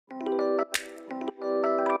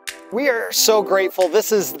We are so grateful.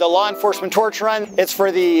 This is the Law Enforcement Torch Run. It's for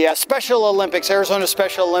the Special Olympics, Arizona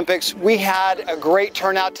Special Olympics. We had a great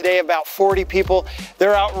turnout today, about 40 people.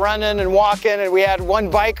 They're out running and walking, and we had one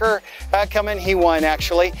biker come in. He won,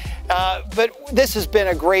 actually. But this has been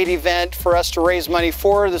a great event for us to raise money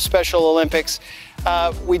for the Special Olympics.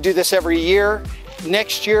 We do this every year.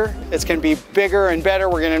 Next year, it's going to be bigger and better.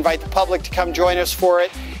 We're going to invite the public to come join us for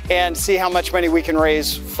it and see how much money we can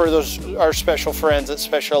raise for our special friends at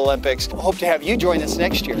Special Olympics. Hope to have you join us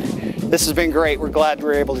next year. This has been great. We're glad we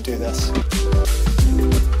were able to do this.